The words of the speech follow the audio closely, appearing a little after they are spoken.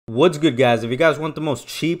What's good, guys? If you guys want the most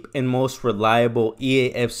cheap and most reliable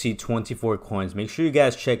EAFC 24 coins, make sure you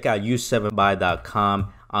guys check out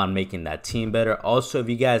u7buy.com on making that team better. Also, if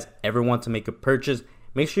you guys ever want to make a purchase,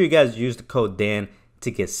 make sure you guys use the code Dan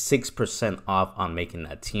to get 6% off on making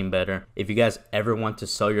that team better. If you guys ever want to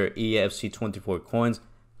sell your EAFC 24 coins,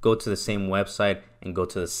 go to the same website and go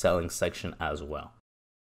to the selling section as well.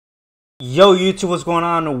 Yo YouTube, what's going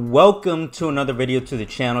on? Welcome to another video to the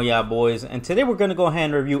channel, yeah boys. And today we're going to go ahead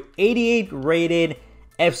and review 88 rated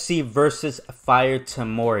FC versus Fire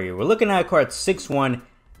Tomori. We're looking at a card 6'1",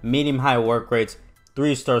 medium high work rates,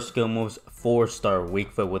 3-star skill moves, 4-star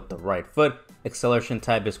weak foot with the right foot. Acceleration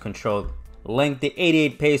type is controlled. Length, the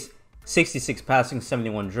 88 pace, 66 passing,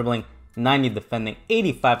 71 dribbling, 90 defending,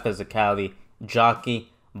 85 physicality,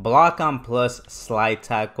 jockey, block on plus, slide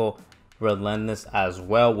tackle, relentless as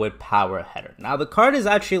well with power header. Now the card is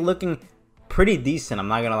actually looking pretty decent, I'm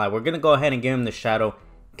not gonna lie. We're gonna go ahead and give him the shadow.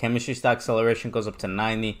 Chemistry stock acceleration goes up to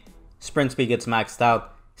 90, sprint speed gets maxed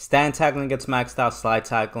out, stand tackling gets maxed out, slide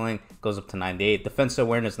tackling goes up to 98, defensive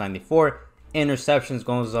awareness 94, interceptions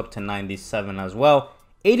goes up to 97 as well.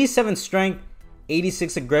 87 strength,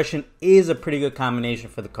 86 aggression is a pretty good combination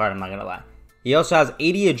for the card, I'm not gonna lie. He also has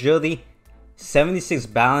 80 agility, 76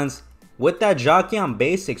 balance, with that jockey on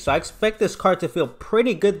basic, so I expect this card to feel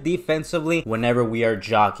pretty good defensively whenever we are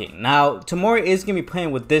jockeying. Now, Tomori is going to be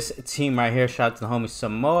playing with this team right here. Shout out to the homie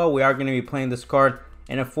Samoa. We are going to be playing this card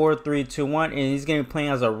in a 4-3-2-1, and he's going to be playing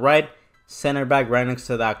as a right center back right next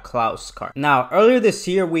to that Klaus card. Now, earlier this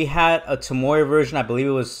year, we had a Tomori version. I believe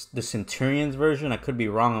it was the Centurions version. I could be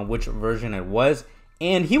wrong on which version it was.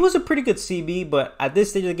 And he was a pretty good CB, but at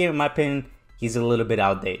this stage of the game, in my opinion, he's a little bit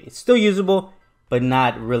outdated. It's still usable, but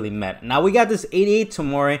not really meta. Now we got this 88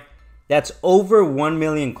 Tomori that's over 1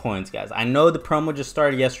 million coins, guys. I know the promo just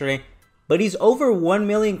started yesterday, but he's over 1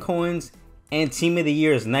 million coins, and team of the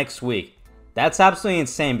year is next week. That's absolutely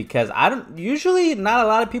insane because usually not a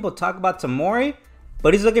lot of people talk about Tomori,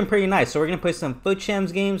 but he's looking pretty nice. So we're gonna play some Foot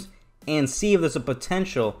Champs games and see if there's a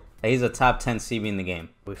potential that he's a top 10 CB in the game.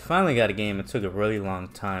 We finally got a game. It took a really long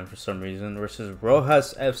time for some reason versus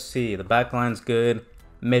Rojas FC. The back line's good.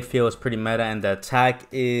 Midfield is pretty meta, and the attack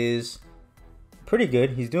is pretty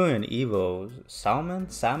good. He's doing an Evo.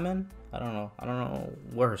 Salmon? I don't know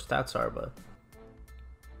what her stats are, but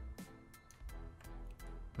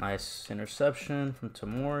nice interception from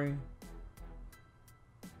Tomori.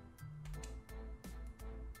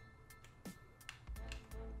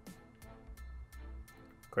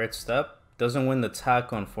 Great step. Doesn't win the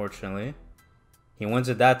tackle, unfortunately. He wins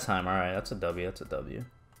it that time. All right, that's a W. That's a W.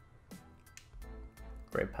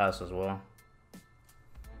 Great pass as well.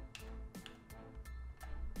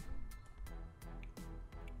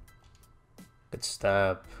 Good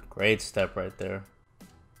step. Great step right there.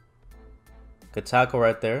 Good tackle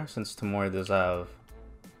right there, since Tomori does have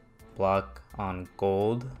block on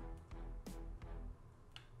gold.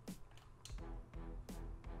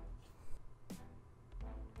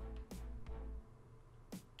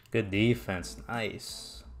 Good defense.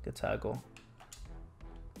 Nice. Good tackle.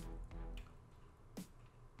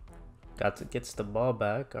 Gets the ball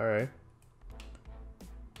back. All right.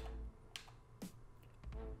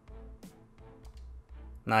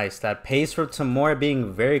 Nice. That pace for Tomori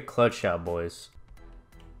being very clutch out, boys.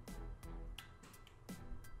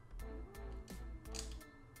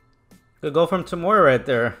 Good goal from Tomori right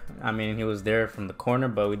there. I mean, he was there from the corner,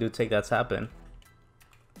 but we do take that tap in.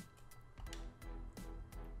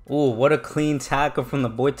 Ooh, what a clean tackle from the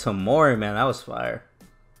boy Tomori, man. That was fire.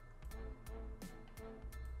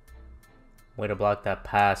 Way to block that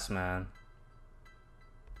pass, man.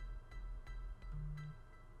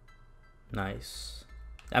 Nice.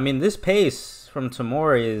 I mean, this pace from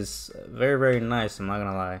Tomori is very, very nice. I'm not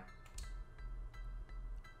gonna lie.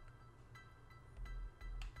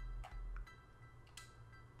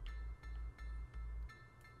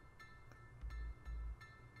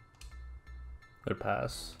 Good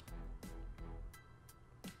pass.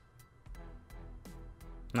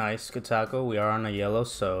 Nice. Good tackle. We are on a yellow,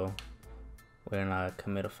 so we're gonna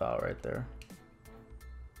commit a foul right there.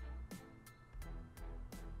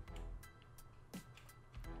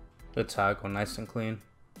 Good tackle, nice and clean.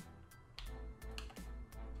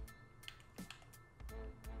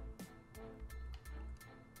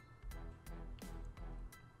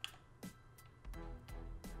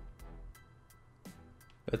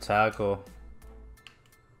 Good tackle.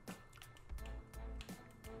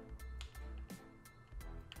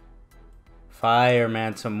 Fire,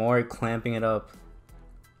 man. Tomori clamping it up.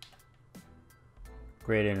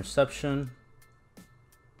 Great interception.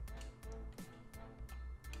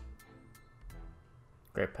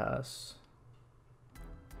 Great pass.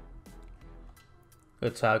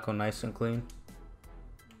 Good tackle, nice and clean.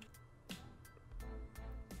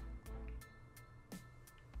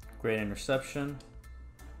 Great interception.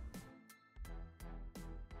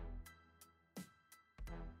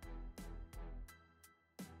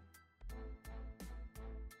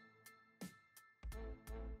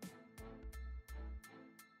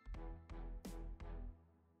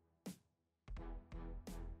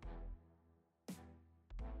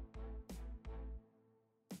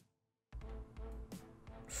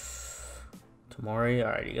 Tomori,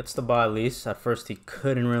 alright, he gets the ball at least. At first, he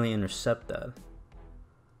couldn't really intercept that.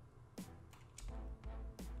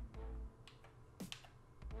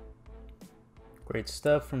 Great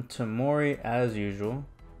stuff from Tomori, as usual.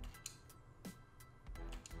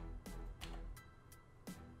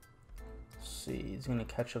 Let's see, he's going to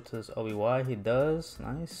catch up to this LBY. He does.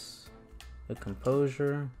 Nice. Good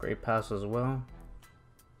composure. Great pass as well.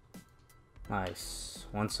 Nice.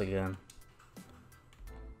 Once again.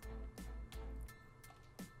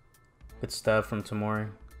 Good stuff from Tomori.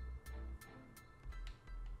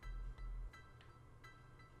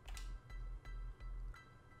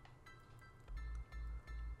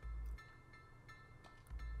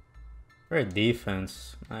 Great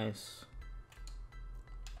defense. Nice.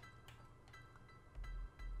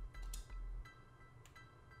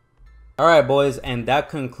 Alright boys, and that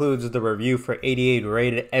concludes the review for 88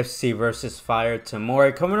 rated FC versus Fire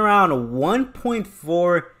Tomori. Coming around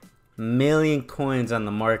 1.4 million coins on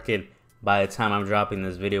the market by the time I'm dropping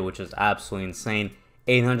this video, which is absolutely insane.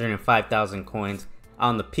 805,000 coins.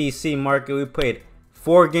 On the PC market, we played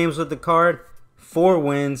 4 games with the card, 4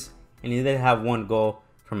 wins, and he did have 1 goal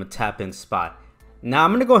from a tap-in spot. Now,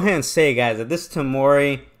 I'm going to go ahead and say, guys, that this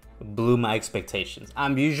Tomori blew my expectations.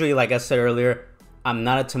 I'm usually, like I said earlier, I'm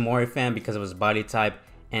not a Tomori fan because of his body type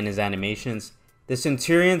and his animations. The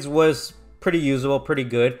Centurions was pretty usable, pretty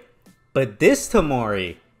good. But this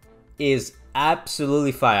Tomori is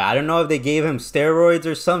absolutely fire. I don't know if they gave him steroids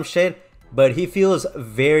or some shit, but he feels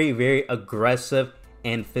very, very aggressive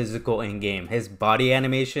and physical in game. His body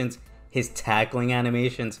animations, his tackling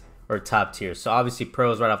animations are top tier. So obviously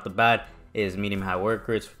pros right off the bat is medium high work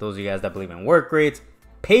rates for those of you guys that believe in work rates.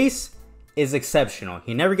 Pace is exceptional.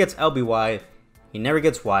 He never gets LBY. He never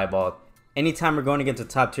gets Y-ball. Anytime we're going against a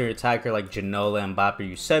top tier attacker like Ginola, Mbappe, or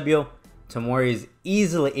Eusebio, Tomori is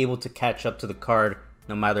easily able to catch up to the card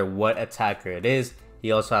no matter what attacker it is.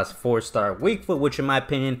 He also has 4-star weak foot, which in my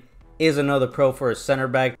opinion is another pro for a center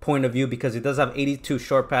back point of view because he does have 82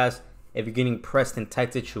 short pass. If you're getting pressed in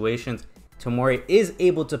tight situations, Tomori is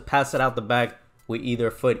able to pass it out the back with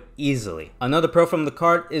either foot easily. Another pro from the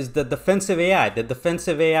card is the defensive AI. The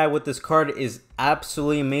defensive AI with this card is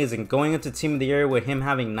absolutely amazing. Going into Team of the Year with him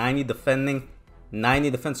having 90 defending, 90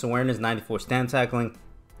 defense awareness, 94 stand tackling,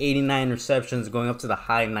 89 interceptions, going up to the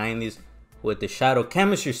high 90s with the shadow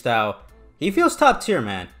chemistry style. He feels top tier,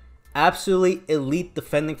 man. Absolutely elite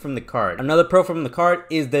defending from the card. Another pro from the card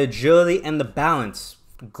is the agility and the balance.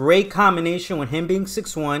 Great combination with him being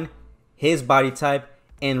 6'1", his body type,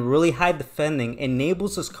 and really high defending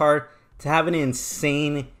enables this card to have an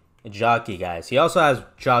insane jockey, guys. He also has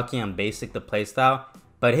jockey on basic, the playstyle,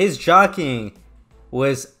 but his jockeying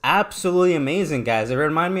was absolutely amazing, guys. It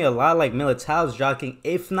reminded me a lot like Militao's jockeying,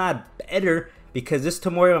 if not better, because this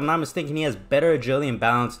Tomori, if I'm not mistaken, he has better agility and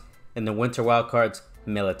balance than the Winter Wildcard's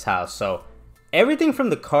Militao. So everything from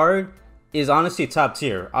the card is honestly top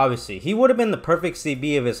tier. Obviously, he would have been the perfect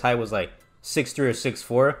CB if his height was like 6'3" or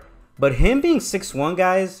 6'4". But him being 6'1",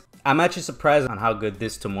 guys, I'm actually surprised on how good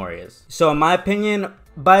this Tomori is. So in my opinion,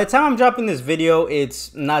 by the time I'm dropping this video,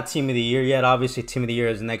 it's not Team of the Year yet. Obviously, Team of the Year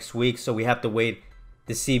is next week, so we have to wait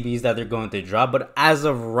the CBs that they're going to drop. But as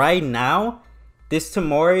of right now, this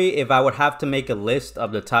Tomori, if I would have to make a list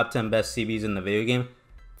of the top 10 best CBs in the video game,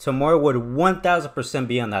 Tomori would 1000%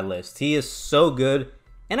 be on that list. He is so good.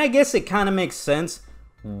 And I guess it kind of makes sense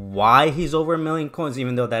why he's over 1 million coins,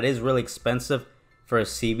 even though that is really expensive for a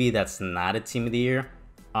CB that's not a Team of the Year.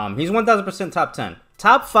 He's 1000% top 10.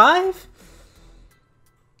 Top 5?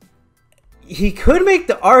 He could make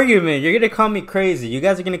the argument. You're going to call me crazy. You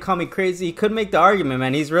guys are going to call me crazy. He could make the argument,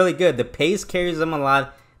 man. He's really good. The pace carries him a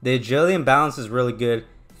lot. The agility and balance is really good.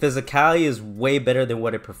 Physicality is way better than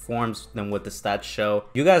what it performs, than what the stats show.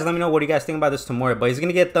 You guys let me know what you guys think about this Tomori, but he's going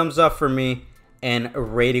to get thumbs up for me. And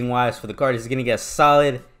rating wise for the card, he's going to get a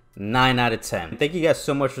solid 9 out of 10. Thank you guys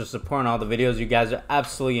so much for supporting all the videos. You guys are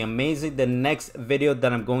absolutely amazing. The next video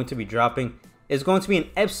that I'm going to be dropping is going to be an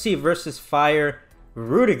FC versus Fire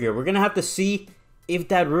Rudiger. We're going to have to see if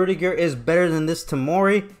that Rudiger is better than this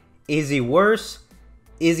Tomori. Is he worse?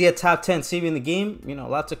 Is he a top 10 CB in the game? You know,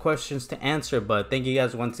 lots of questions to answer, but thank you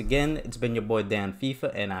guys once again. It's been your boy Dan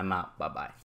FIFA, and I'm out. Bye-bye.